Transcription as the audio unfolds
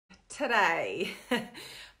today.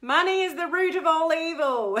 Money is the root of all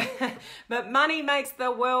evil, but money makes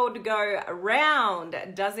the world go round,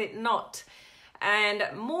 does it not? And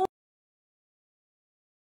more.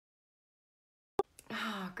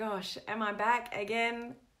 Oh gosh, am I back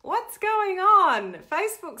again? What's going on?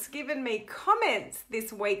 Facebook's given me comments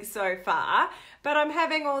this week so far, but I'm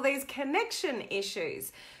having all these connection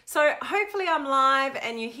issues. So hopefully I'm live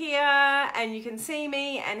and you're here and you can see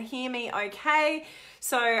me and hear me okay.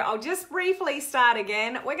 So I'll just briefly start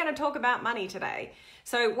again. We're going to talk about money today.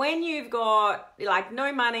 So when you've got like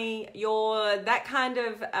no money, you're that kind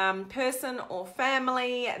of person or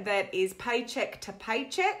family that is paycheck to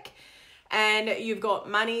paycheck, and you've got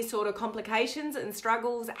money sort of complications and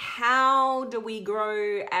struggles. How do we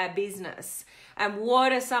grow our business? And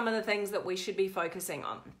what are some of the things that we should be focusing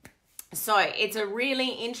on? So it's a really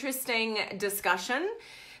interesting discussion.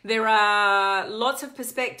 There are lots of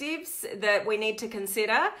perspectives that we need to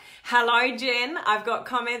consider. Hello, Jen. I've got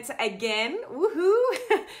comments again.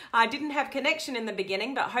 Woohoo! I didn't have connection in the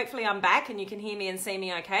beginning, but hopefully I'm back and you can hear me and see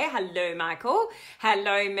me okay. Hello, Michael.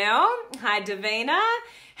 Hello, Mel. Hi, Davina.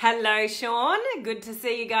 Hello, Sean. Good to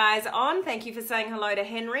see you guys on. Thank you for saying hello to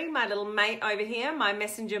Henry, my little mate over here, my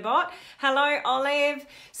messenger bot. Hello, Olive.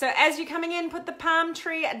 So as you're coming in, put the palm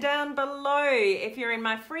tree down below. If you're in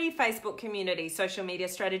my free Facebook community, Social Media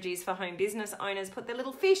Strategies for Home Business Owners, put the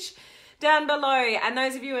little fish down below. And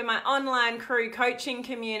those of you in my online crew coaching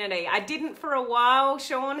community, I didn't for a while,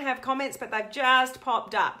 Sean, have comments, but they've just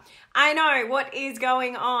popped up. I know what is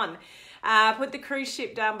going on. Put the cruise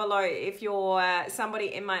ship down below if you're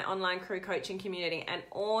somebody in my online crew coaching community. An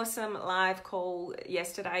awesome live call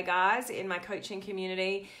yesterday, guys, in my coaching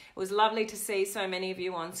community. It was lovely to see so many of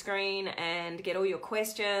you on screen and get all your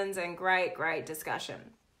questions and great discussion.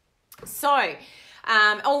 So,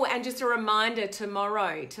 and just a reminder,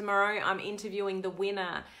 tomorrow I'm interviewing the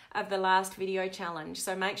winner of the last video challenge.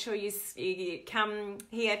 So make sure you come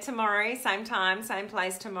here tomorrow, same time, same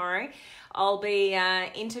place tomorrow. I'll be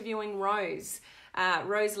interviewing Rose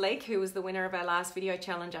Leake, who was the winner of our last video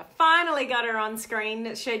challenge. I finally got her on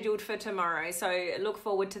screen, scheduled for tomorrow. So look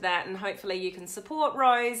forward to that, and hopefully you can support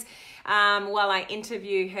Rose while I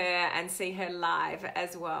interview her and see her live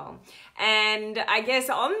as well. And I guess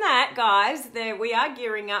on that, guys, we are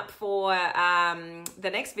gearing up for the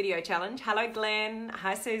next video challenge. Hello, Glenn.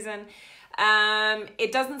 Hi, Susan.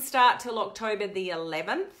 It doesn't start till October the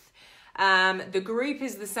 11th. The group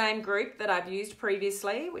is the same group that I've used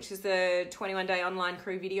previously, which is the 21-day online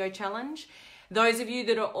crew video challenge. Those of you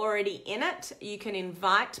that are already in it, you can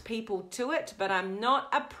invite people to it, but I'm not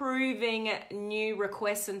approving new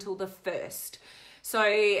requests until the 1st. So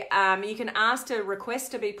you can ask a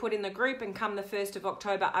request to be put in the group, and come the 1st of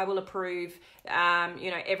October, I will approve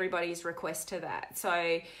everybody's request to that. So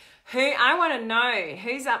I want to know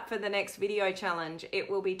who's up for the next video challenge.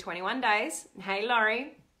 It will be 21 days. Hey,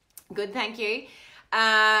 Laurie. Good, thank you.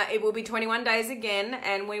 It will be 21 days again,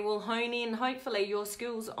 and we will hone in, hopefully, your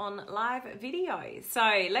skills on live videos. So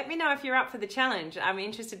let me know if you're up for the challenge. I'm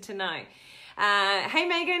interested to know. Hey,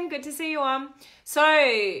 Megan, good to see you on. So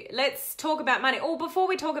let's talk about money. Oh, before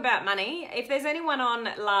we talk about money, if there's anyone on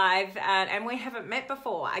live and we haven't met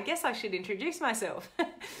before, I guess I should introduce myself.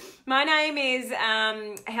 My name is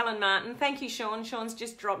Helen Martin. Thank you, Sean. Sean's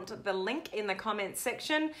just dropped the link in the comments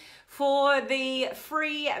section for the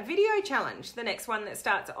free video challenge, the next one that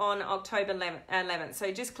starts on October 11th.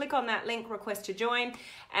 So just click on that link, request to join,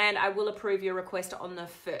 and I will approve your request on the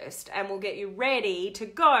 1st, and we'll get you ready to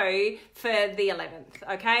go for the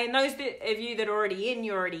 11th, okay? And those of you that are already in,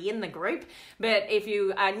 you're already in the group, but if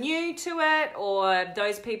you are new to it, or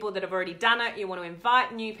those people that have already done it, you want to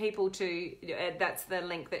invite new people to, that's the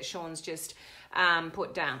link that Sean's just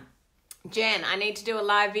put down. Jen, I need to do a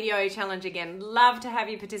live video challenge again. Love to have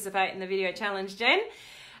you participate in the video challenge, Jen.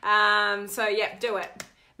 So yeah, do it.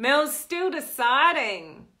 Mel's still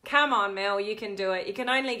deciding. Come on, Mel, you can do it. You can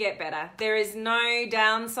only get better. There is no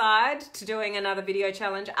downside to doing another video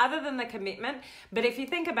challenge other than the commitment. But if you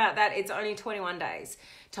think about that, it's only 21 days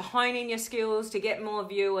to hone in your skills, to get more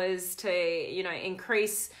viewers, to,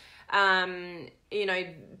 increase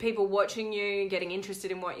people watching you, getting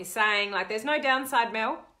interested in what you're saying. Like, there's no downside,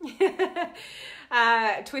 Mel.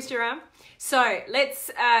 Twist your arm. So let's,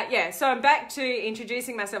 so I'm back to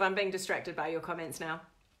introducing myself. I'm being distracted by your comments now.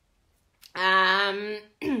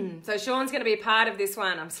 So Sean's going to be a part of this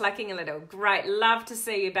one. I'm slacking a little. Great. Love to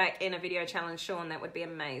see you back in a video challenge, Sean. That would be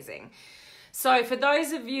amazing. So for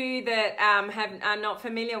those of you that are not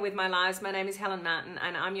familiar with my lives, my name is Helen Martin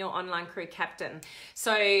and I'm your online crew captain.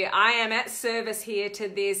 So I am at service here to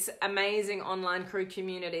this amazing online crew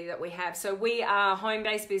community that we have. So we are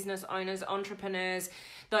home-based business owners, entrepreneurs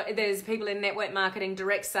There's people in network marketing,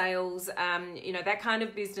 direct sales, that kind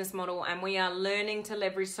of business model. And we are learning to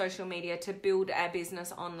leverage social media to build our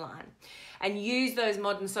business online and use those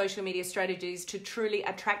modern social media strategies to truly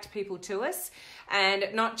attract people to us and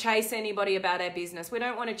not chase anybody about our business. We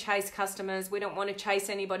don't want to chase customers. We don't want to chase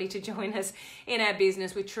anybody to join us in our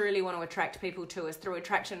business. We truly want to attract people to us through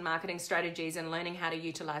attraction marketing strategies and learning how to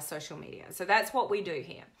utilize social media. So that's what we do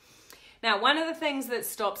here. Now, one of the things that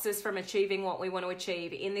stops us from achieving what we want to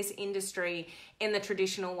achieve in this industry in the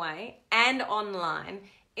traditional way and online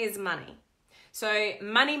is money. So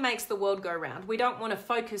money makes the world go round. We don't want to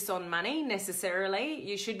focus on money necessarily.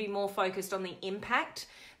 You should be more focused on the impact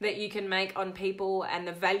that you can make on people and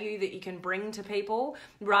the value that you can bring to people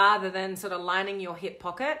rather than sort of lining your hip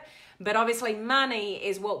pocket. But obviously money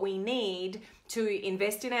is what we need to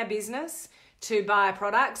invest in our business, to buy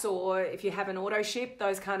products, or if you have an auto ship,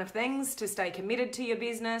 those kind of things, to stay committed to your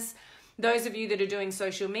business. Those of you that are doing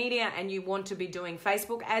social media and you want to be doing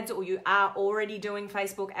Facebook ads, or you are already doing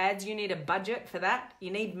Facebook ads, you need a budget for that.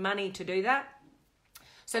 You need money to do that.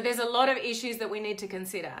 So there's a lot of issues that we need to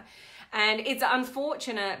consider. And it's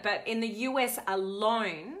unfortunate, but in the US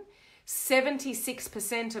alone,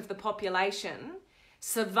 76% of the population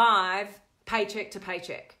survive paycheck to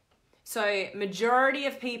paycheck. So majority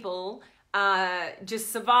of people are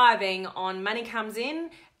just surviving on money comes in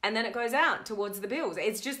and then it goes out towards the bills.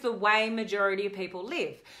 It's just the way majority of people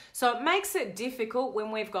live. So it makes it difficult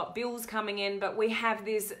when we've got bills coming in, but we have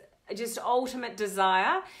this just ultimate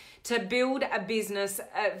desire to build a business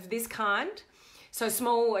of this kind. So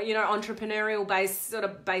small, entrepreneurial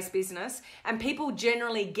based business. And people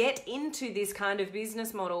generally get into this kind of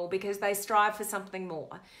business model because they strive for something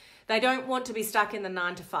more. They don't want to be stuck in the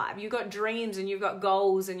 9 to 5. You've got dreams and you've got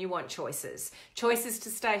goals and you want choices. Choices to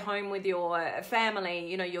stay home with your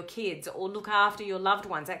family, your kids, or look after your loved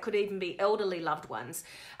ones. That could even be elderly loved ones.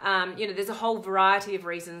 There's a whole variety of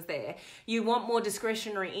reasons there. You want more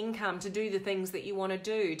discretionary income to do the things that you want to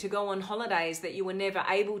do, to go on holidays that you were never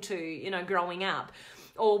able to, growing up.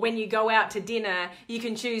 Or when you go out to dinner, you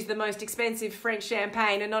can choose the most expensive French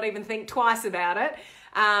champagne and not even think twice about it.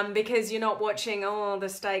 Because you're not watching, the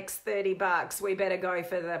steak's $30, we better go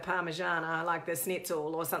for the Parmigiana, like the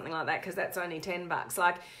schnitzel or something like that, because that's only $10.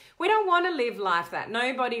 Like, we don't want to live life that.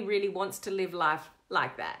 Nobody really wants to live life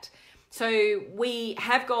like that. So we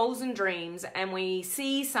have goals and dreams, and we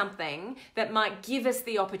see something that might give us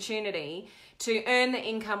the opportunity to earn the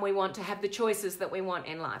income we want, to have the choices that we want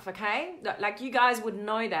in life, okay? Like, you guys would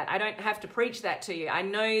know that. I don't have to preach that to you. I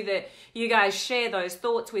know that you guys share those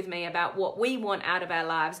thoughts with me about what we want out of our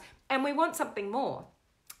lives, and we want something more.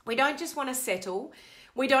 We don't just want to settle.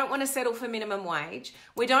 We don't want to settle for minimum wage.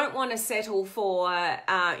 We don't want to settle for,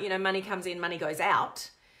 money comes in, money goes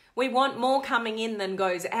out. We want more coming in than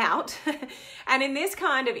goes out. And in this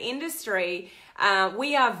kind of industry,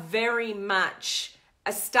 we are very much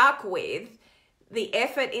stuck with the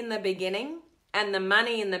effort in the beginning and the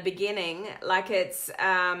money in the beginning. Like, it's,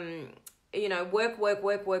 work,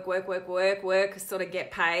 sort of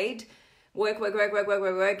get paid.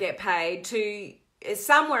 Work, get paid. To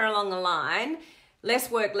somewhere along the line,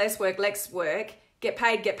 less work, get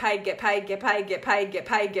paid.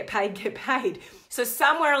 So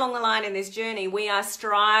somewhere along the line in this journey, we are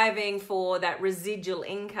striving for that residual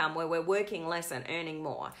income where we're working less and earning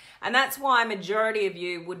more. And that's why majority of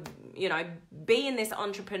you would, be in this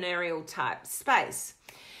entrepreneurial type space.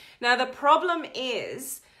 Now, the problem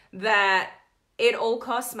is that it all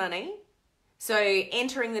costs money. So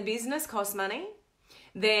entering the business costs money.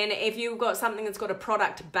 Then if you've got something that's got a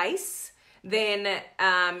product base, then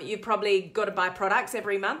you've probably got to buy products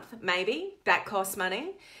every month, maybe. That costs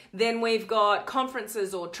money. Then we've got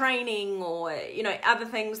conferences or training or, other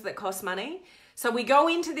things that cost money. So we go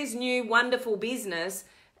into this new wonderful business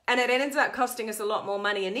and it ends up costing us a lot more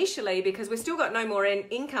money initially because we've still got no more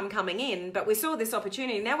income coming in, but we saw this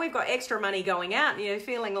opportunity. Now we've got extra money going out and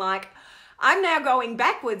feeling like, I'm now going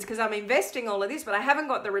backwards because I'm investing all of this, but I haven't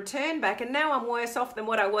got the return back. And now I'm worse off than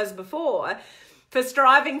what I was before for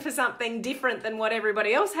striving for something different than what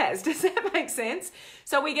everybody else has. Does that make sense?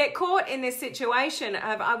 So we get caught in this situation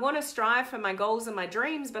of, I want to strive for my goals and my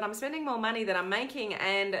dreams, but I'm spending more money than I'm making,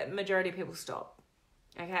 and majority of people stop.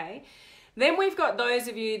 Okay. Then we've got those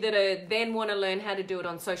of you that then want to learn how to do it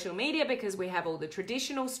on social media because we have all the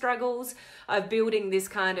traditional struggles of building this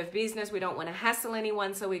kind of business. We don't want to hassle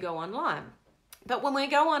anyone, so we go online. But when we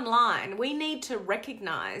go online, we need to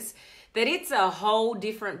recognize that it's a whole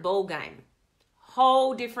different ball game.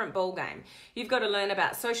 Whole different ball game. You've got to learn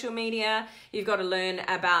about social media. You've got to learn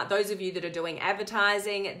about, those of you that are doing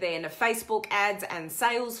advertising, then Facebook ads and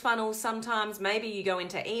sales funnels sometimes. Maybe you go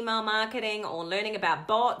into email marketing or learning about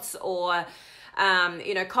bots or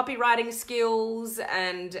copywriting skills,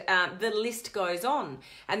 and the list goes on.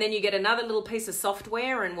 And then you get another little piece of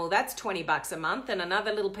software, and well, that's $20 a month, and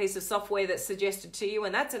another little piece of software that's suggested to you,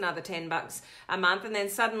 and that's another $10 a month. And then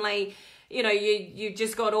suddenly, you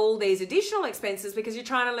just got all these additional expenses because you're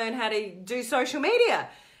trying to learn how to do social media.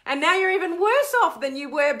 And now you're even worse off than you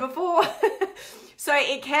were before. So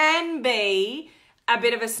it can be a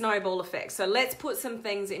bit of a snowball effect. So let's put some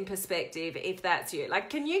things in perspective if that's you. Like,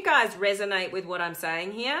 can you guys resonate with what I'm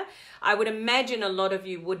saying here? I would imagine a lot of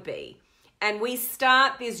you would be. And we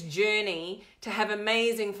start this journey to have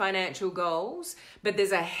amazing financial goals, but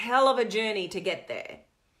there's a hell of a journey to get there.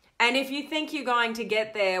 And if you think you're going to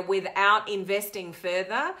get there without investing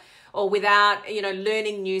further or without,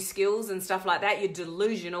 learning new skills and stuff like that, you're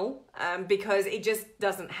delusional, because it just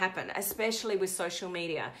doesn't happen, especially with social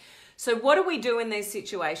media. So what do we do in these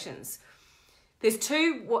situations? There's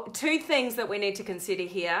two things that we need to consider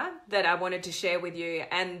here that I wanted to share with you.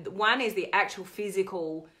 And one is the actual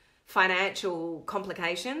physical financial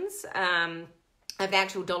complications of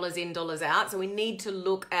actual dollars in, dollars out. So we need to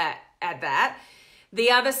look at that. The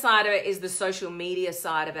other side of it is the social media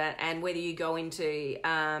side of it, and whether you go into,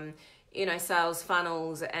 sales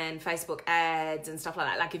funnels and Facebook ads and stuff like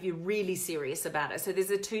that, like if you're really serious about it. So there's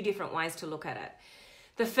two different ways to look at it.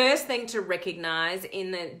 The first thing to recognize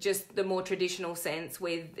in the more traditional sense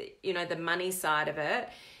with, the money side of it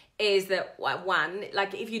is that, one,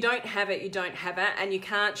 like if you don't have it, you don't have it, and you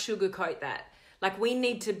can't sugarcoat that. Like, we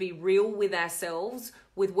need to be real with ourselves,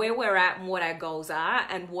 with where we're at and what our goals are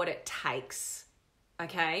and what it takes.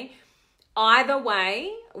 Okay, either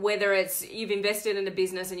way, whether it's you've invested in a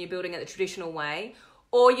business and you're building it the traditional way,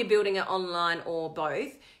 or you're building it online, or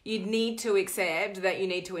both, you need to accept that you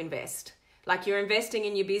need to invest. Like, you're investing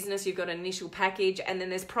in your business, you've got an initial package, and then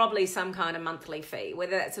there's probably some kind of monthly fee,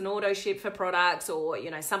 whether that's an auto ship for products or,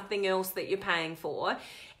 something else that you're paying for.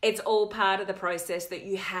 It's all part of the process that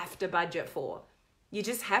you have to budget for. You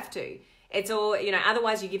just have to. It's all,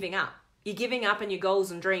 otherwise you're giving up. You're giving up on your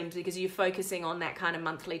goals and dreams because you're focusing on that kind of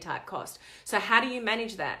monthly type cost. So how do you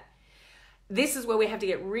manage that? This is where we have to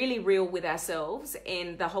get really real with ourselves,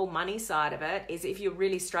 and the whole money side of it is, if you're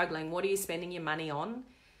really struggling, what are you spending your money on?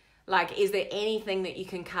 Like, is there anything that you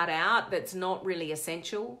can cut out that's not really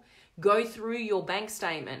essential? Go through your bank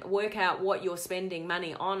statement, work out what you're spending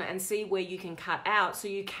money on, and see where you can cut out so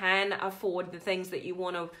you can afford the things that you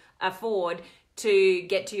want to afford to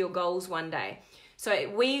get to your goals one day.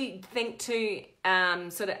 So we think too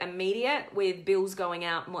sort of immediate with bills going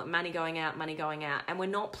out, money going out, and we're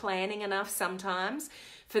not planning enough sometimes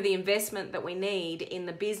for the investment that we need in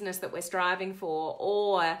the business that we're striving for,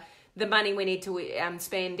 or the money we need to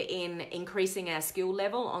spend in increasing our skill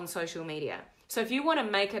level on social media. So if you want to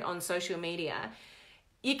make it on social media,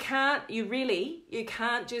 you can't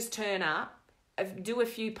just turn up, do a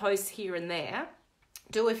few posts here and there,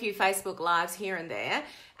 do a few Facebook lives here and there,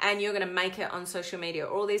 and you're going to make it on social media.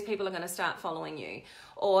 All these people are going to start following you.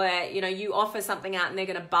 Or, you offer something out and they're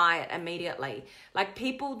going to buy it immediately. Like,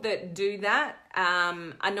 people that do that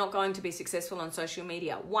are not going to be successful on social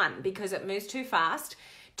media. One, because it moves too fast.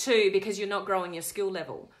 Two, because you're not growing your skill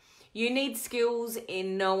level. You need skills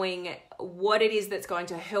in knowing what it is that's going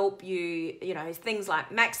to help you, things like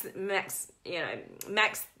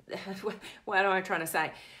what am I trying to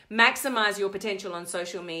say? Maximize your potential on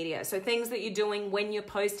social media. So things that you're doing when you're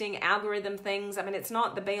posting, algorithm things. I mean, it's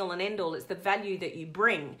not the be all and end all. It's the value that you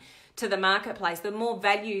bring to the marketplace. The more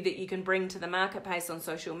value that you can bring to the marketplace on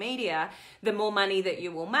social media, the more money that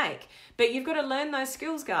you will make. But you've got to learn those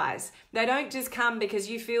skills, guys. They don't just come because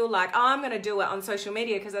you feel like, oh, I'm going to do it on social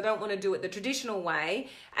media because I don't want to do it the traditional way,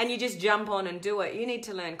 and you just jump on and do it. You need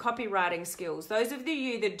to learn copywriting skills. Those of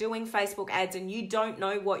you that are doing Facebook ads and you don't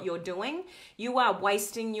know what you're doing, you are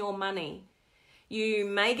wasting your money. You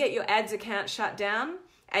may get your ads account shut down,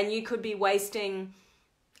 and you could be wasting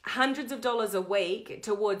hundreds of dollars a week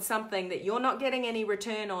towards something that you're not getting any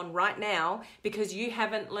return on right now because you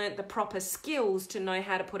haven't learnt the proper skills to know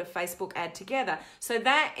how to put a Facebook ad together. So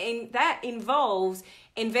that involves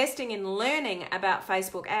investing in learning about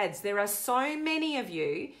Facebook ads. There are so many of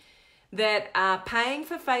you that are paying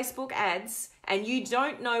for Facebook ads and you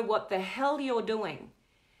don't know what the hell you're doing,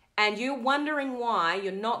 and you're wondering why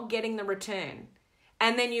you're not getting the return.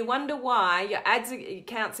 And then you wonder why your ads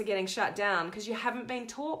accounts are getting shut down because you haven't been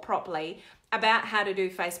taught properly about how to do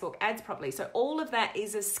Facebook ads properly. So all of that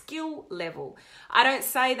is a skill level. I don't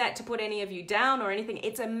say that to put any of you down or anything.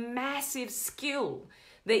 It's a massive skill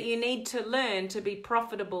that you need to learn to be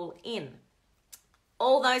profitable in.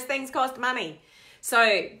 All those things cost money.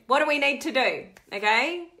 So what do we need to do?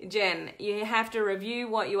 Okay, Jen, you have to review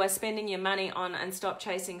what you are spending your money on and stop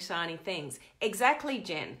chasing shiny things. Exactly,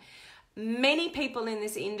 Jen. Many people in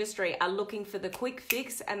this industry are looking for the quick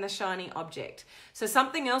fix and the shiny object. So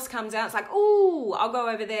something else comes out, it's like, oh, I'll go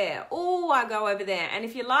over there. Oh, I'll go over there. And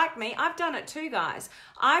if you're like me, I've done it too, guys.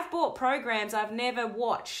 I've bought programs I've never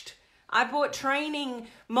watched. I bought training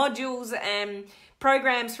modules and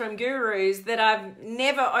programs from gurus that I've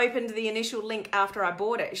never opened the initial link after I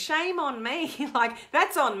bought it. Shame on me. Like,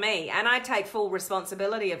 that's on me. And I take full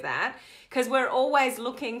responsibility of that, because we're always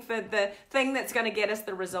looking for the thing that's going to get us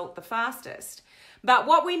the result the fastest. But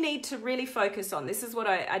what we need to really focus on, this is what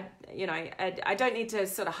I don't need to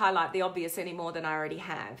sort of highlight the obvious any more than I already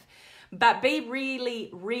have. But be really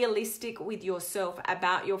realistic with yourself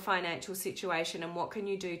about your financial situation and what can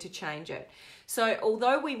you do to change it. So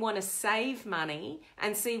although we want to save money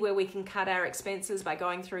and see where we can cut our expenses by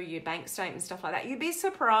going through your bank statement and stuff like that, you'd be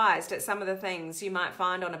surprised at some of the things you might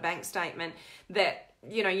find on a bank statement that,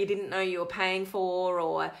 you know, you didn't know you were paying for,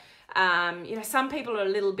 or some people are a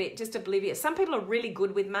little bit just oblivious. Some people are really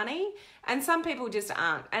good with money and some people just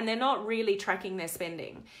aren't, and they're not really tracking their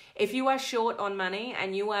spending. If you are short on money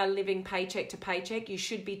and you are living paycheck to paycheck, you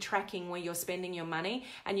should be tracking where you're spending your money,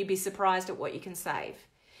 and you'd be surprised at what you can save.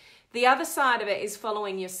 The other side of it is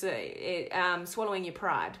swallowing your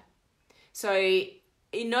pride. So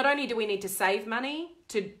not only do we need to save money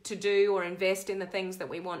to do or invest in the things that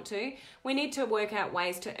we want to, we need to work out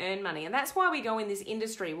ways to earn money. And that's why we go in this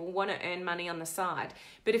industry. We'll want to earn money on the side.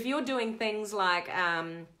 But if you're doing things like,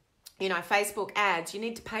 Facebook ads, you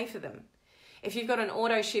need to pay for them. If you've got an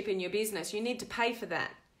auto ship in your business, you need to pay for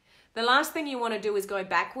that. The last thing you want to do is go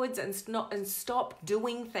backwards and stop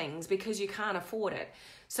doing things because you can't afford it.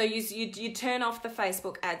 So you turn off the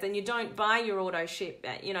Facebook ads and you don't buy your auto ship,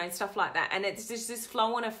 and stuff like that. And it's just this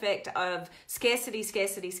flow-on effect of scarcity,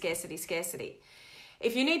 scarcity, scarcity, scarcity.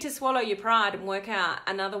 If you need to swallow your pride and work out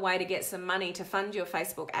another way to get some money to fund your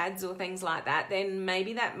Facebook ads or things like that, then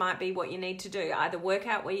maybe that might be what you need to do. Either work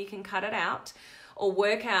out where you can cut it out, or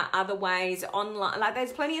work out other ways online. Like,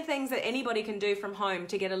 there's plenty of things that anybody can do from home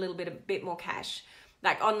to get a bit more cash,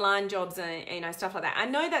 like online jobs and stuff like that. I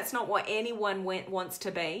know that's not what anyone wants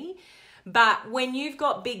to be, but when you've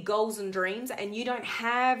got big goals and dreams and you don't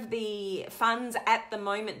have the funds at the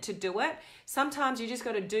moment to do it, sometimes you just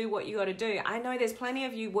got to do what you got to do. I know there's plenty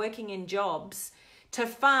of you working in jobs to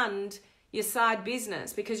fund your side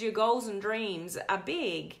business because your goals and dreams are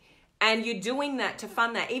big. And you're doing that to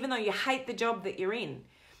fund that, even though you hate the job that you're in.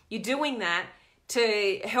 You're doing that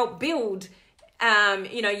to help build,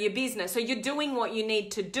 your business. So you're doing what you need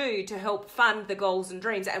to do to help fund the goals and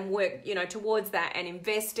dreams and work, towards that, and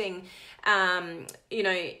investing,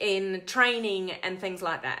 in training and things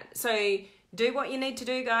like that. So do what you need to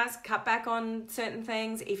do, guys. Cut back on certain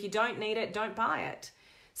things. If you don't need it, don't buy it.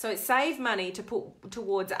 So save money to put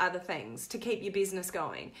towards other things to keep your business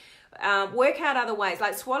going. Work out other ways,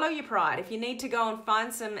 like swallow your pride. If you need to go and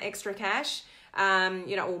find some extra cash,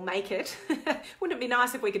 or make it. Wouldn't it be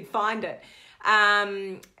nice if we could find it?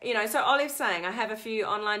 So Olive's saying, I have a few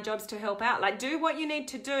online jobs to help out. Like, do what you need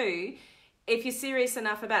to do if you're serious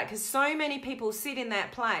enough about it, because so many people sit in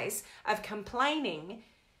that place of complaining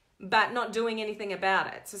but not doing anything about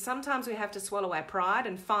it. So sometimes we have to swallow our pride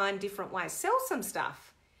and find different ways. Sell some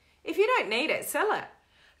stuff. If you don't need it, sell it.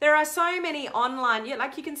 There are so many online,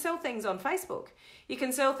 you can sell things on Facebook. You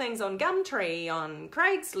can sell things on Gumtree, on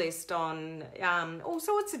Craigslist, on all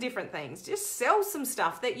sorts of different things. Just sell some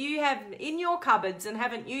stuff that you have in your cupboards and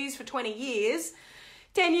haven't used for 20 years,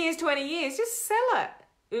 10 years, 20 years. Just sell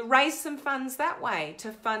it. Raise some funds that way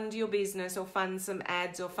to fund your business, or fund some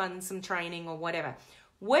ads, or fund some training, or whatever.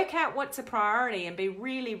 Work out what's a priority and be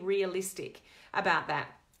really realistic about that.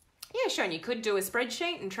 Yeah, sure, and you could do a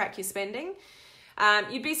spreadsheet and track your spending.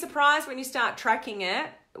 You'd be surprised when you start tracking it,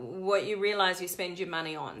 what you realize you spend your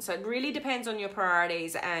money on. So it really depends on your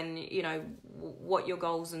priorities and, what your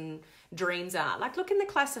goals and dreams are. Like, look in the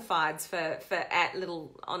classifieds for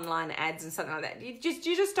little online ads and something like that. You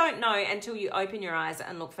just don't know until you open your eyes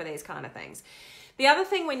and look for these kind of things. The other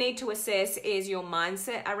thing we need to assess is your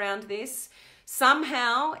mindset around this.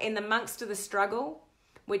 Somehow, in the amongst of the struggle,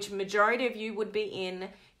 which majority of you would be in,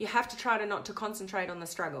 you have to try not to concentrate on the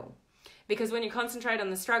struggle. Because when you concentrate on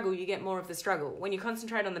the struggle, you get more of the struggle. When you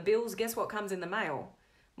concentrate on the bills, guess what comes in the mail?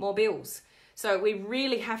 More bills. So we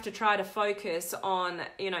really have to try to focus on,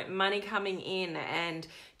 money coming in and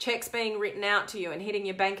checks being written out to you and hitting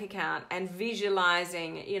your bank account and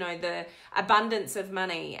visualizing, the abundance of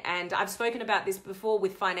money. And I've spoken about this before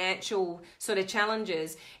with financial sort of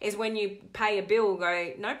challenges, is when you pay a bill,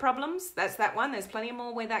 go, no problems, that's that one. There's plenty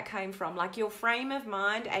more where that came from. Like, your frame of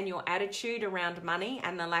mind and your attitude around money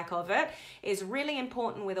and the lack of it is really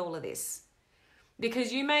important with all of this.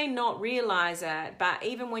 Because you may not realize it, but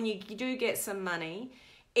even when you do get some money,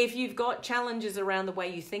 if you've got challenges around the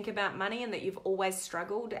way you think about money and that you've always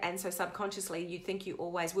struggled, and so subconsciously you think you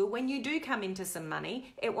always will, when you do come into some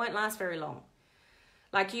money, it won't last very long.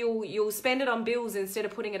 Like, you'll spend it on bills instead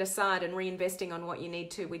of putting it aside and reinvesting on what you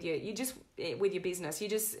need to with your business. You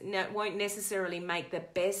just won't necessarily make the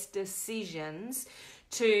best decisions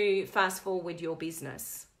to fast forward your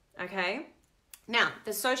business. Okay? Now,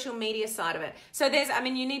 the social media side of it. So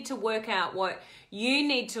you need to work out what you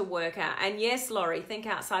need to work out. And yes, Laurie, think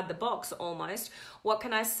outside the box almost. What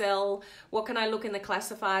can I sell? What can I look in the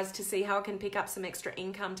classifieds to see how I can pick up some extra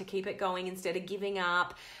income to keep it going instead of giving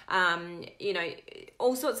up?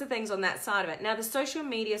 All sorts of things on that side of it. Now, the social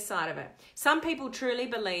media side of it. Some people truly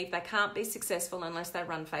believe they can't be successful unless they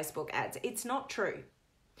run Facebook ads. It's not true.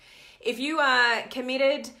 If you are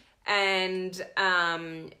committed and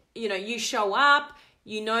you show up,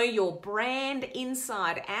 your brand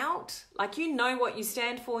inside out, like what you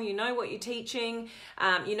stand for, what you're teaching,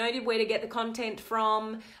 where to get the content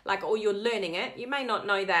from, or you're learning it. You may not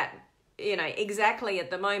know that, exactly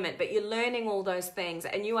at the moment, but you're learning all those things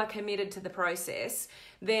and you are committed to the process,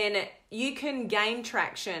 then you can gain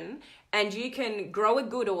traction and you can grow a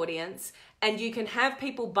good audience and you can have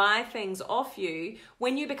people buy things off you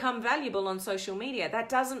when you become valuable on social media. That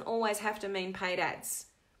doesn't always have to mean paid ads.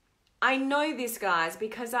 I know this, guys,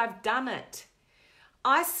 because I've done it.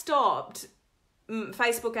 I stopped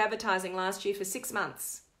Facebook advertising last year for 6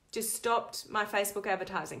 months. Just stopped my Facebook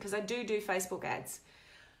advertising because I do Facebook ads.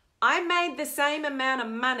 I made the same amount of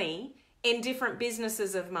money in different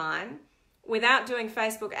businesses of mine without doing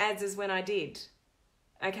Facebook ads as when I did.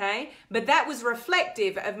 Okay? But that was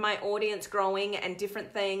reflective of my audience growing and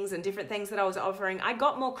different things that I was offering. I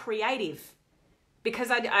got more creative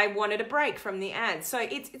because I wanted a break from the ads. So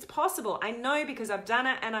it's possible. I know because I've done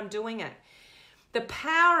it and I'm doing it. The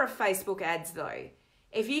power of Facebook ads, though,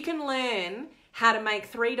 if you can learn how to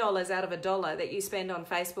make $3 out of $1 that you spend on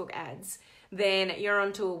Facebook ads, then you're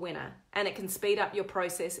onto a winner and it can speed up your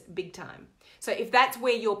process big time. So if that's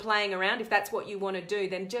where you're playing around, if that's what you want to do,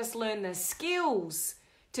 then just learn the skills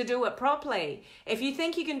to do it properly. If you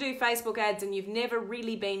think you can do Facebook ads and you've never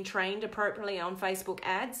really been trained appropriately on Facebook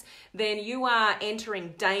ads, then you are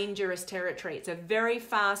entering dangerous territory. It's a very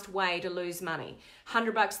fast way to lose money.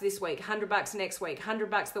 $100 this week, $100 next week,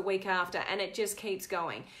 $100 the week after, and it just keeps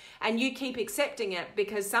going. And you keep accepting it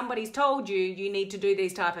because somebody's told you need to do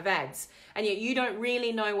these type of ads. And yet you don't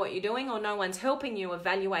really know what you're doing or no one's helping you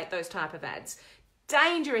evaluate those type of ads.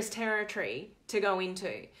 Dangerous territory to go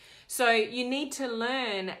into. So you need to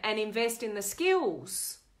learn and invest in the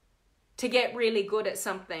skills to get really good at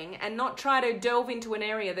something and not try to delve into an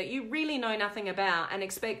area that you really know nothing about and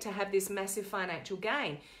expect to have this massive financial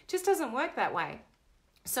gain. It just doesn't work that way.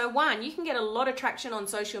 So one, you can get a lot of traction on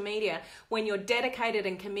social media when you're dedicated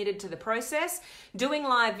and committed to the process. Doing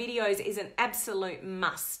live videos is an absolute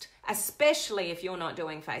must, especially if you're not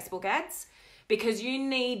doing Facebook ads. Because you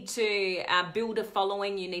need to build a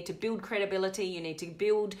following, you need to build credibility, you need to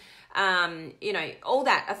build, all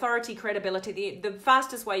that authority, credibility. The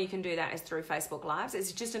fastest way you can do that is through Facebook Lives.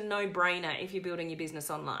 It's just a no-brainer if you're building your business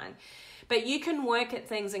online. But you can work at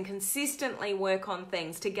things and consistently work on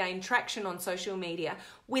things to gain traction on social media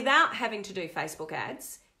without having to do Facebook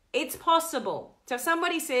ads. It's possible. So if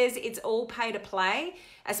somebody says it's all pay to play,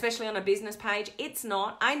 especially on a business page, it's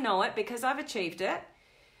not. I know it because I've achieved it.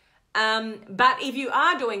 But if you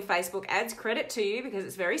are doing Facebook ads, credit to you because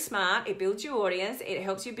it's very smart. It builds your audience. It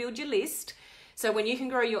helps you build your list. So when you can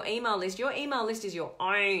grow your email list is your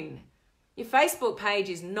own. Your Facebook page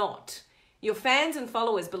is not. Your fans and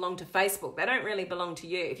followers belong to Facebook. They don't really belong to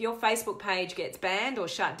you. If your Facebook page gets banned or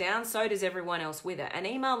shut down, so does everyone else with it. An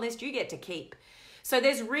email list you get to keep. So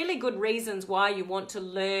there's really good reasons why you want to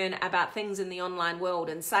learn about things in the online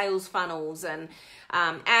world and sales funnels and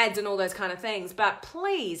ads and all those kind of things. But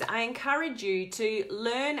please, I encourage you to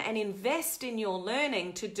learn and invest in your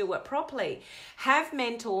learning to do it properly. Have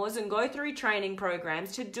mentors and go through training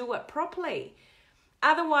programs to do it properly.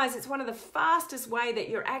 Otherwise, it's one of the fastest way that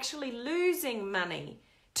you're actually losing money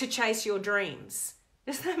to chase your dreams.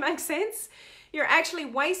 Does that make sense? You're actually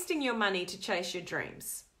wasting your money to chase your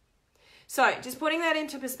dreams. So just putting that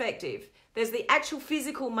into perspective, there's the actual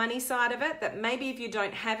physical money side of it that maybe if you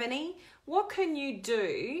don't have any, what can you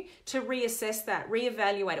do to reassess that,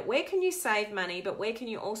 reevaluate it? Where can you save money, but where can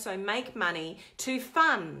you also make money to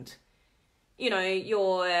fund, you know,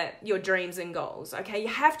 your dreams and goals? Okay, you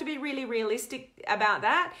have to be really realistic about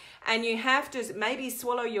that, and you have to maybe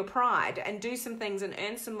swallow your pride and do some things and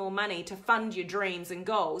earn some more money to fund your dreams and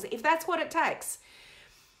goals, if that's what it takes.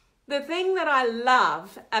 The thing that I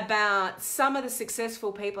love about some of the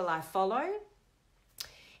successful people I follow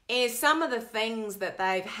is some of the things that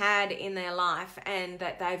they've had in their life and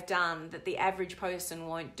that they've done that the average person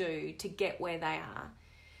won't do to get where they are.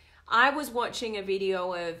 I was watching a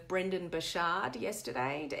video of Brendon Burchard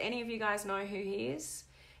yesterday. Do any of you guys know who he is?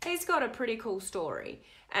 He's got a pretty cool story,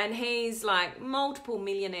 and he's like multiple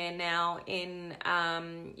millionaire now in,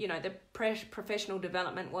 you know, the professional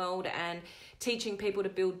development world and teaching people to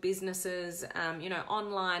build businesses, you know,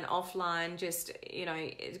 online, offline, just, you know,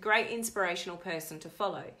 a great inspirational person to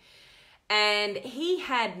follow. And he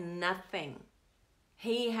had nothing.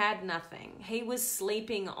 He had nothing. He was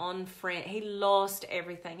sleeping on friends. He lost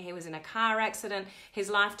everything. He was in a car accident. His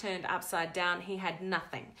life turned upside down. He had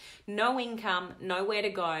nothing. No income, nowhere to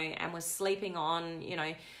go, and was sleeping on, you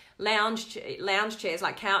know, lounge chairs,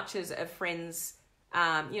 like couches of friends,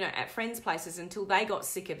 you know, at friends' places until they got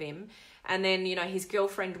sick of him. And then, you know, his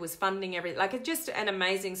girlfriend was funding everything. Like, it's just an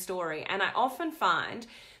amazing story. And I often find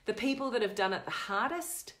the people that have done it the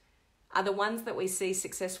hardest are the ones that we see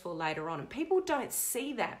successful later on. And people don't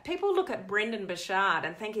see that. People look at Brendon Burchard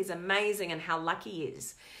and think he's amazing and how lucky he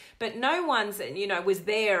is. But no one's, you know, was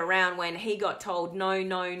there around when he got told, no,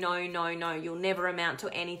 you'll never amount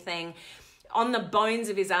to anything. On the bones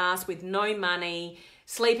of his ass with no money,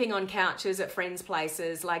 sleeping on couches at friends'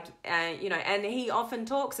 places, like, you know, and he often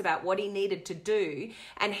talks about what he needed to do,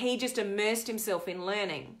 and he just immersed himself in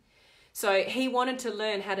learning. So he wanted to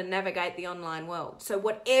learn how to navigate the online world. So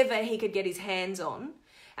whatever he could get his hands on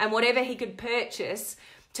and whatever he could purchase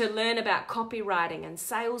to learn about copywriting and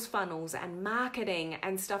sales funnels and marketing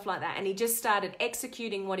and stuff like that. And he just started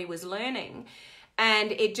executing what he was learning,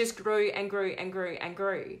 and it just grew and grew and grew and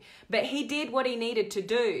grew. But he did what he needed to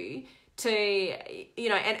do to, you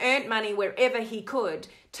know, and earned money wherever he could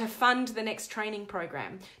to fund the next training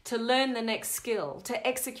program, to learn the next skill, to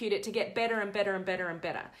execute it, to get better and better and better and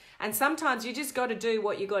better. And sometimes you just got to do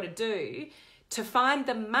what you got to do to find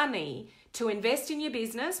the money to invest in your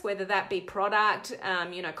business, whether that be product,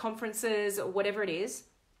 you know, conferences or whatever it is.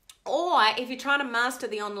 Or if you're trying to master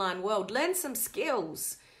the online world, learn some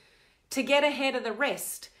skills to get ahead of the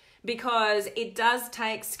rest, because it does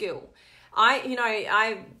take skill.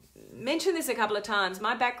 I mentioned this a couple of times.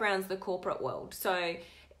 My background's the corporate world. So,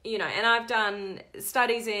 you know, and I've done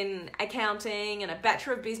studies in accounting and a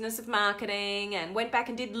Bachelor of Business of Marketing, and went back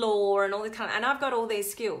and did law and all this kind of, and I've got all these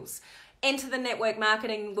skills. Enter the network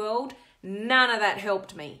marketing world, none of that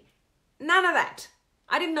helped me. None of that.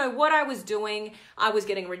 I didn't know what I was doing. I was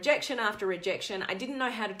getting rejection after rejection. I didn't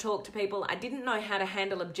know how to talk to people. I didn't know how to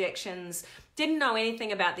handle objections. Didn't know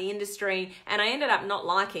anything about the industry, and I ended up not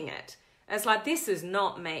liking it. It's like, this is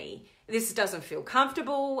not me. This doesn't feel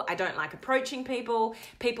comfortable. I don't like approaching people.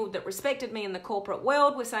 People that respected me in the corporate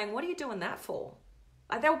world were saying, what are you doing that for?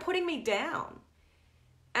 Like, they were putting me down.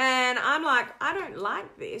 And I'm like, I don't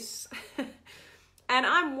like this. And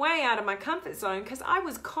I'm way out of my comfort zone, because I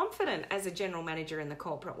was confident as a general manager in the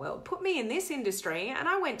corporate world. Put me in this industry and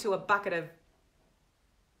I went to a bucket of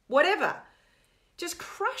whatever. Just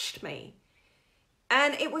crushed me.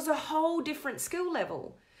 And it was a whole different skill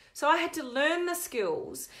level. So I had to learn the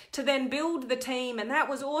skills to then build the team, and that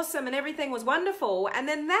was awesome and everything was wonderful. And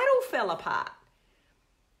then that all fell apart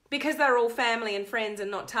because they're all family and friends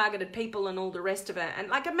and not targeted people and all the rest of it. And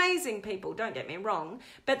like, amazing people, don't get me wrong,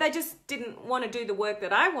 but they just didn't want to do the work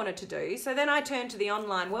that I wanted to do. So then I turned to the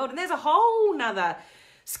online world, and there's a whole nother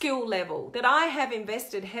skill level that I have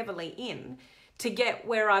invested heavily in to get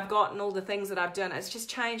where I've gotten, all the things that I've done. It's just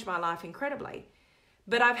changed my life incredibly.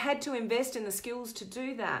 But I've had to invest in the skills to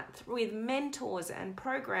do that with mentors and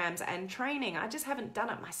programs and training. I just haven't done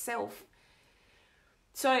it myself.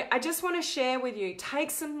 So I just want to share with you, take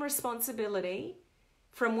some responsibility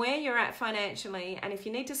from where you're at financially. And if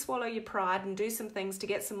you need to swallow your pride and do some things to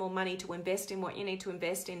get some more money to invest in what you need to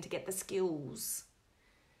invest in to get the skills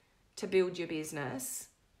to build your business,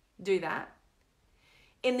 do that.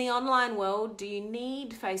 In the online world, do you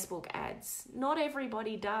need Facebook ads? Not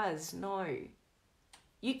everybody does, no.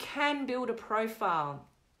 You can build a profile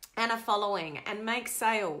and a following and make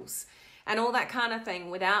sales and all that kind of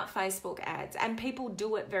thing without Facebook ads. And people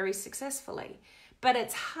do it very successfully. But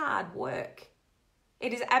it's hard work.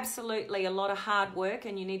 It is absolutely a lot of hard work,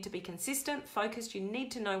 and you need to be consistent, focused. You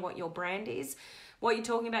need to know what your brand is, what you're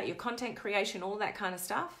talking about, your content creation, all that kind of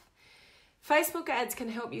stuff. Facebook ads can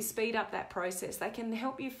help you speed up that process. They can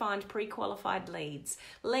help you find pre-qualified leads.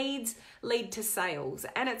 Leads lead to sales,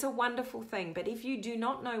 and it's a wonderful thing. But if you do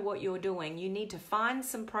not know what you're doing, you need to find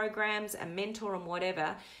some programs, a mentor and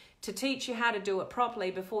whatever, to teach you how to do it properly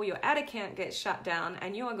before your ad account gets shut down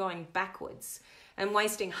and you are going backwards and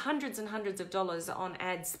wasting hundreds and hundreds of dollars on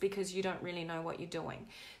ads because you don't really know what you're doing.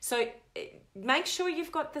 So make sure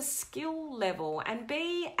you've got the skill level and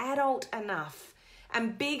be adult enough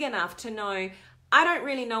and big enough to know, I don't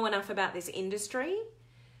really know enough about this industry,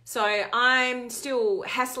 so I'm still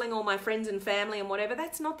hassling all my friends and family and whatever.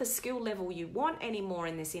 That's not the skill level you want anymore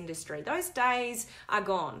in this industry. Those days are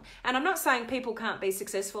gone. And I'm not saying people can't be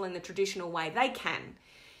successful in the traditional way. They can.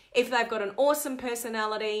 If they've got an awesome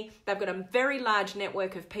personality, they've got a very large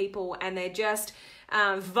network of people, and they're just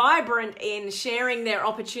vibrant in sharing their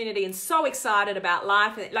opportunity and so excited about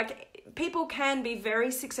life. Like, people can be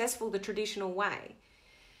very successful the traditional way.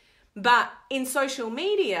 But in social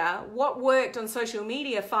media, what worked on social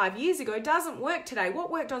media 5 years ago doesn't work today. What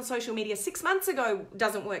worked on social media 6 months ago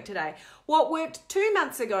doesn't work today. What worked 2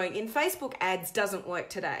 months ago in Facebook ads doesn't work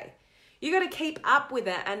today. You got to keep up with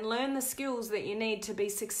it and learn the skills that you need to be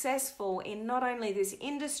successful in not only this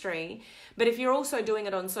industry, but if you're also doing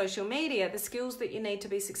it on social media, the skills that you need to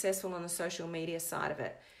be successful on the social media side of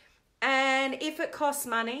it. And if it costs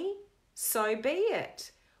money, so be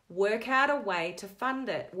it. Work out a way to fund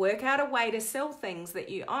it. Work out a way to sell things that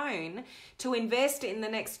you own to invest in the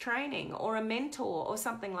next training or a mentor or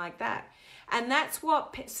something like that. And that's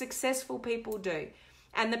what successful people do.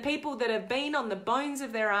 And the people that have been on the bones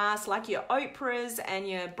of their ass, like your Oprahs and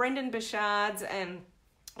your Brendan Burchards and,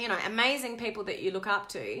 you know, amazing people that you look up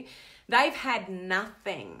to, they've had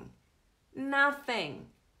nothing,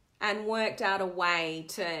 and worked out a way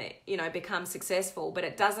to, you know, become successful. But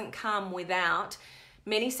it doesn't come without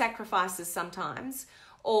many sacrifices sometimes,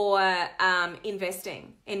 or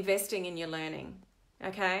investing in your learning,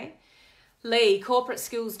 okay? Lee, corporate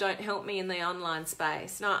skills don't help me in the online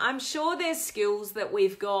space. Now, I'm sure there's skills that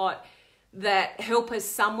we've got that help us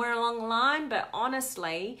somewhere along the line, but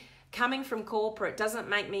honestly, coming from corporate doesn't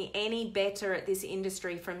make me any better at this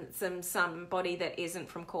industry from somebody that isn't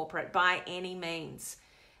from corporate by any means,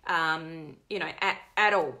 you know,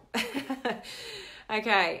 at all.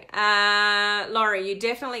 Okay, Laurie, you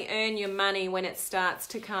definitely earn your money when it starts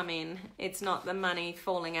to come in. It's not the money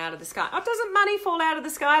falling out of the sky. Oh, doesn't money fall out of the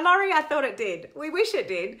sky, Laurie? I thought it did. We wish it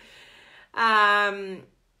did.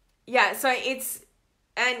 Yeah, so it's,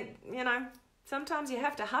 and, you know, sometimes you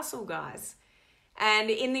have to hustle, guys. And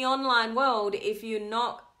in the online world, if you're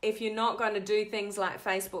not going to do things like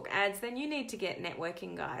Facebook ads, then you need to get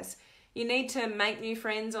networking, guys. You need to make new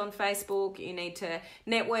friends on Facebook. You need to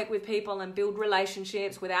network with people and build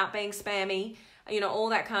relationships without being spammy, you know, all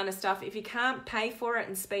that kind of stuff. If you can't pay for it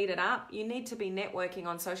and speed it up, you need to be networking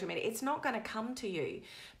on social media. It's not going to come to you.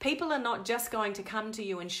 People are not just going to come to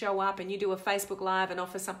you and show up and you do a Facebook Live and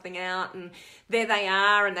offer something out and there they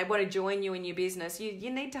are and they want to join you in your business. You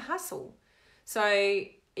need to hustle. So,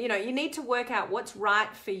 you know, you need to work out what's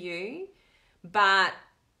right for you, but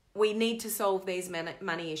we need to solve these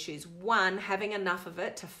money issues. One, having enough of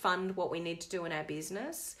it to fund what we need to do in our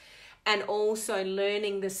business, and also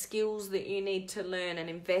learning the skills that you need to learn and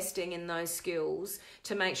investing in those skills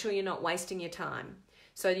to make sure you're not wasting your time.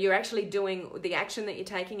 So you're actually doing, the action that you're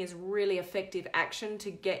taking is really effective action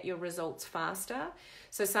to get your results faster.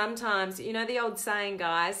 So sometimes, you know the old saying,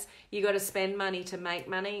 guys, you got to spend money to make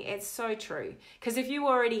money. It's so true. Because if you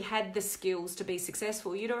already had the skills to be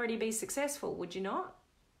successful, you'd already be successful, would you not?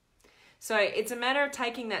 So it's a matter of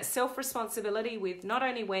taking that self-responsibility with not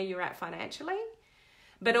only where you're at financially,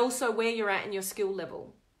 but also where you're at in your skill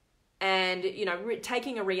level. And, you know,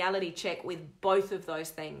 taking a reality check with both of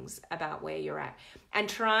those things about where you're at. And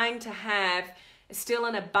trying to have still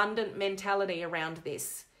an abundant mentality around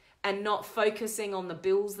this. And not focusing on the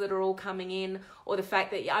bills that are all coming in, or the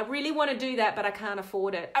fact that I really want to do that, but I can't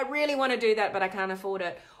afford it. I really want to do that, but I can't afford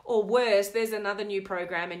it. Or worse, there's another new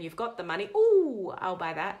program and you've got the money. Ooh, I'll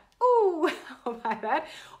buy that. Ooh, I'll buy that.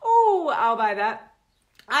 Ooh, I'll buy that.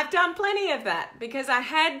 I've done plenty of that because I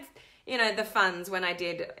had, you know, the funds when I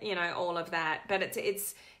did, you know, all of that. But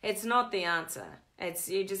it's not the answer.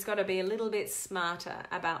 You just got to be a little bit smarter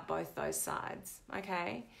about both those sides.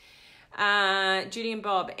 Okay. Judy and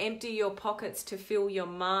Bob, empty your pockets to fill your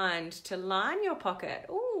mind, to line your pocket.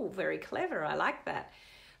 Ooh, very clever. I like that.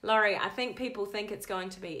 Laurie, I think people think it's going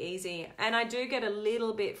to be easy. And I do get a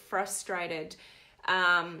little bit frustrated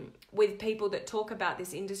with people that talk about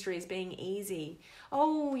this industry as being easy.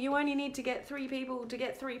 Oh, you only need to get 3 people to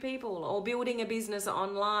get 3 people, or building a business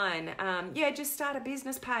online. Just start a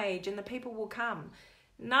business page and the people will come.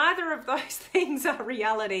 Neither of those things are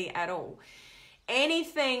reality at all.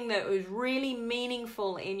 Anything that was really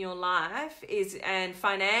meaningful in your life and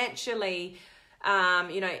financially,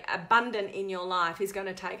 abundant in your life is going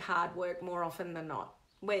to take hard work more often than not.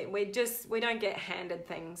 We don't get handed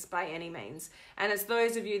things by any means. And it's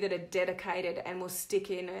those of you that are dedicated and will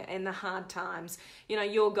stick in the hard times.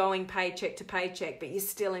 You're going paycheck to paycheck, but you're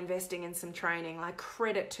still investing in some training. Like,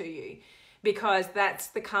 credit to you, because that's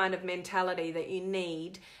the kind of mentality that you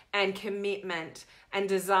need, and commitment and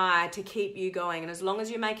desire to keep you going. And as long as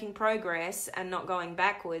you're making progress and not going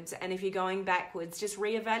backwards, and if you're going backwards, just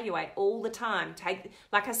reevaluate all the time.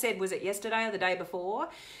 Like I said, was it yesterday or the day before?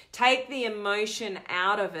 Take the emotion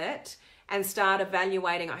out of it and start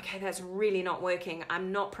evaluating, okay, that's really not working.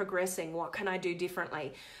 I'm not progressing. What can I do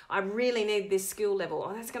differently? I really need this skill level.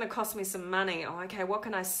 Oh, that's going to cost me some money. Oh, okay, what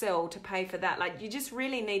can I sell to pay for that? Like, you just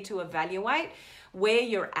really need to evaluate where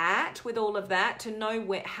you're at with all of that to know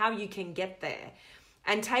how you can get there,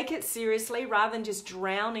 and take it seriously rather than just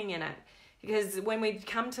drowning in it. Because when we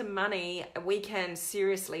come to money, we can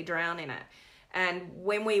seriously drown in it. And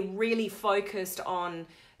when we really focused on,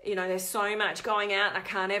 there's so much going out and I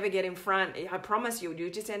can't ever get in front, I promise you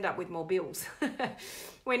just end up with more bills.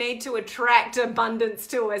 We need to attract abundance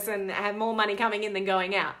to us and have more money coming in than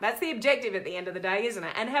going out. That's the objective at the end of the day, isn't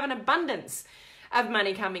it? And have an abundance of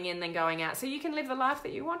money coming in than going out, so you can live the life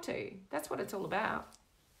that you want to. That's what it's all about.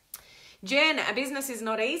 Jen, a business is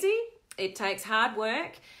not easy. It takes hard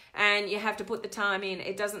work and you have to put the time in.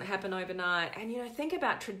 It doesn't happen overnight. And, think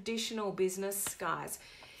about traditional business, guys.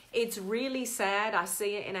 It's really sad. I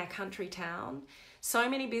see it in our country town. So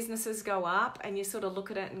many businesses go up and you sort of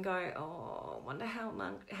look at it and go, oh, I wonder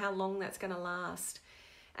how long that's going to last.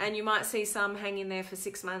 And you might see some hang in there for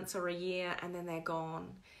 6 months or a year and then they're gone.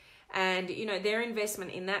 And, their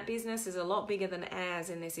investment in that business is a lot bigger than ours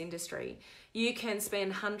in this industry. You can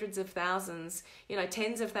spend hundreds of thousands,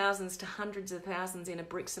 tens of thousands to hundreds of thousands in a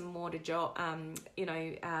bricks and mortar job,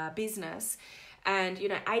 business. And,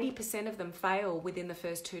 80% of them fail within the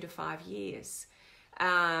first 2 to 5 years.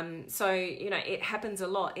 It happens a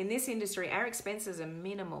lot. In this industry, our expenses are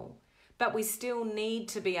minimal. But we still need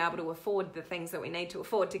to be able to afford the things that we need to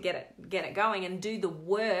afford to get it going, and do the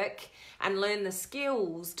work and learn the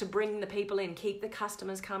skills to bring the people in, keep the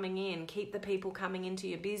customers coming in, keep the people coming into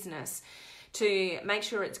your business, to make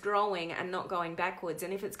sure it's growing and not going backwards.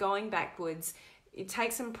 And if it's going backwards, you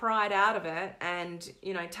take some pride out of it and,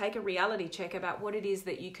 take a reality check about what it is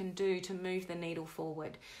that you can do to move the needle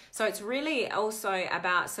forward. So it's really also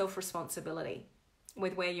about self-responsibility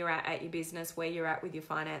with where you're at your business, where you're at with your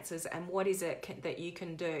finances, and what is it that you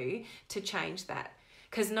can do to change that.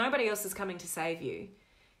 Because nobody else is coming to save you.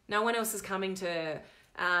 No one else is coming to,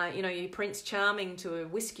 you Prince Charming to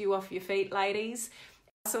whisk you off your feet, ladies.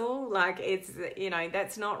 So,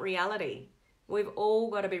 that's not reality. We've all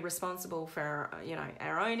got to be responsible for,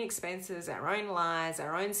 our own expenses, our own lives,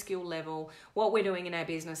 our own skill level, what we're doing in our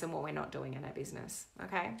business and what we're not doing in our business,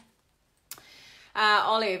 okay?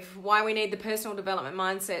 Olive, why we need the personal development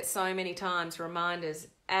mindset so many times, reminders.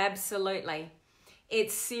 Absolutely.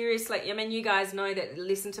 It's seriously, you guys know that,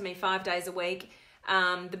 listen to me 5 days a week.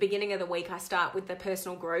 The beginning of the week, I start with the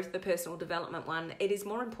personal growth, the personal development one. It is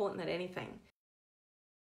more important than anything.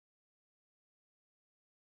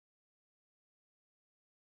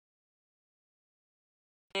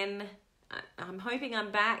 And I'm hoping I'm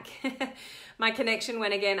back. My connection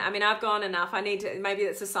went again. I've gone enough. Maybe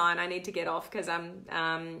that's a sign I need to get off, because I'm,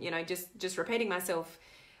 just repeating myself.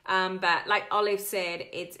 But like Olive said,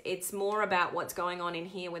 it's more about what's going on in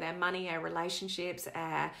here with our money, our relationships,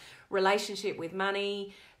 our relationship with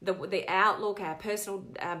money, the outlook, our personal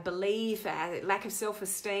belief, our lack of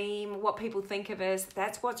self-esteem, what people think of us.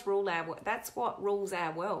 That's what rules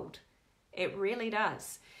our world. It really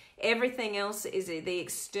does. Everything else is the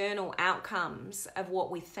external outcomes of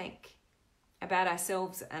what we think about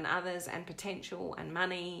ourselves and others and potential and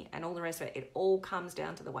money and all the rest of it. It all comes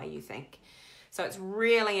down to the way you think. So it's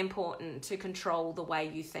really important to control the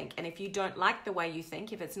way you think. And if you don't like the way you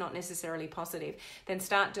think, if it's not necessarily positive, then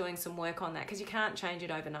start doing some work on that, because you can't change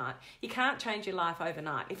it overnight. You can't change your life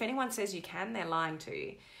overnight. If anyone says you can, they're lying to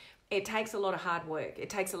you. it takes a lot of hard work. It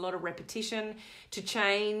takes a lot of repetition to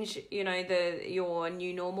change, you know, your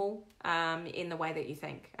new normal in the way that you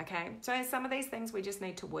think, okay? So some of these things we just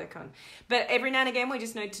need to work on. But every now and again, we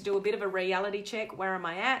just need to do a bit of a reality check. Where am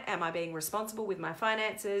I at? Am I being responsible with my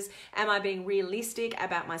finances? Am I being realistic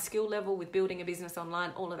about my skill level with building a business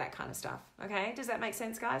online? All of that kind of stuff, okay? Does that make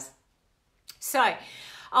sense, guys? So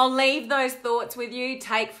I'll leave those thoughts with you.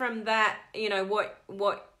 Take from that, you know,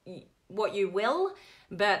 what you will.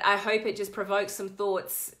 But I hope it just provokes some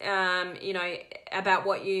thoughts, you know, about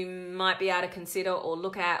what you might be able to consider or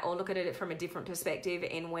look at it from a different perspective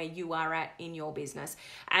in where you are at in your business.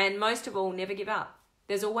 And most of all, never give up.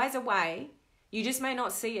 There's always a way. You just may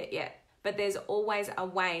not see it yet, but there's always a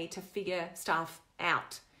way to figure stuff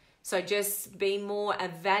out. So just be more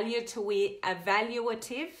evaluative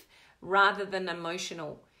rather than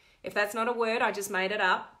emotional. If that's not a word, I just made it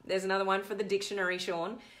up. There's another one for the dictionary,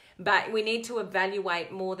 Sean. But we need to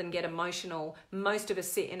evaluate more than get emotional. Most of us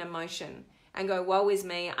sit in emotion and go, woe is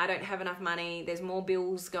me, I don't have enough money, there's more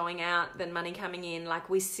bills going out than money coming in. Like,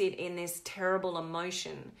 we sit in this terrible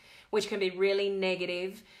emotion, which can be really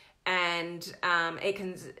negative, and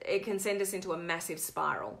it can send us into a massive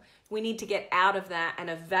spiral. We need to get out of that and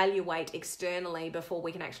evaluate externally before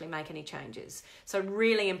we can actually make any changes. So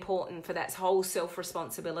really important for that whole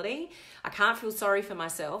self-responsibility. I can't feel sorry for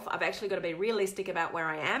myself. I've actually got to be realistic about where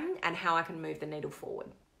I am and how I can move the needle forward,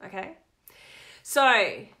 okay? So,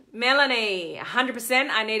 Melanie, 100%,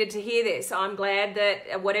 I needed to hear this. I'm glad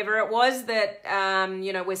that whatever it was that,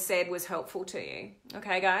 you know, was said was helpful to you.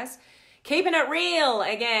 Okay, guys? Keeping it real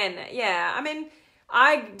again. Yeah, I mean,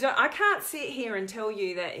 I can't sit here and tell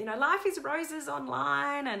you that, you know, life is roses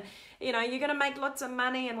online and, you know, you're going to make lots of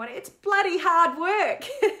money and what. It's bloody hard work.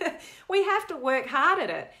 We have to work hard at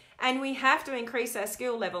it and we have to increase our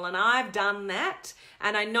skill level. And I've done that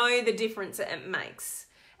and I know the difference it makes.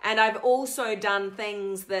 And I've also done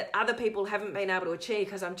things that other people haven't been able to achieve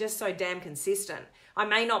because I'm just so damn consistent. I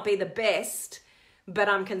may not be the best, but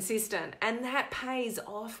I'm consistent. And that pays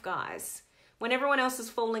off, guys. When everyone else is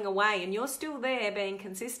falling away and you're still there being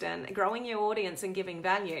consistent, growing your audience and giving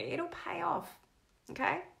value, it'll pay off,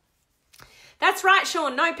 okay? That's right,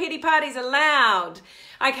 Sean, no pity parties allowed.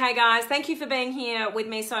 Okay, guys, thank you for being here with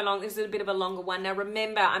me so long. This is a bit of a longer one. Now,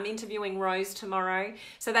 remember, I'm interviewing Rose tomorrow,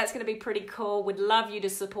 so that's going to be pretty cool. Would love you to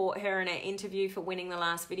support her in her interview for winning the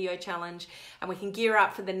last video challenge, and we can gear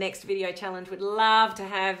up for the next video challenge. Would love to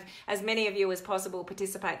have as many of you as possible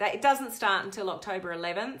participate. It doesn't start until October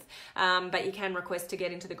 11th, but you can request to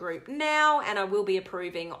get into the group now, and I will be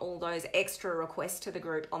approving all those extra requests to the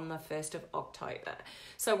group on the 1st of October.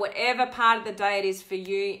 So whatever part of the day it is for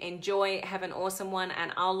you, enjoy, have an awesome one,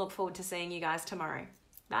 and I'll look forward to seeing you guys tomorrow.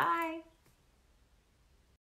 Bye.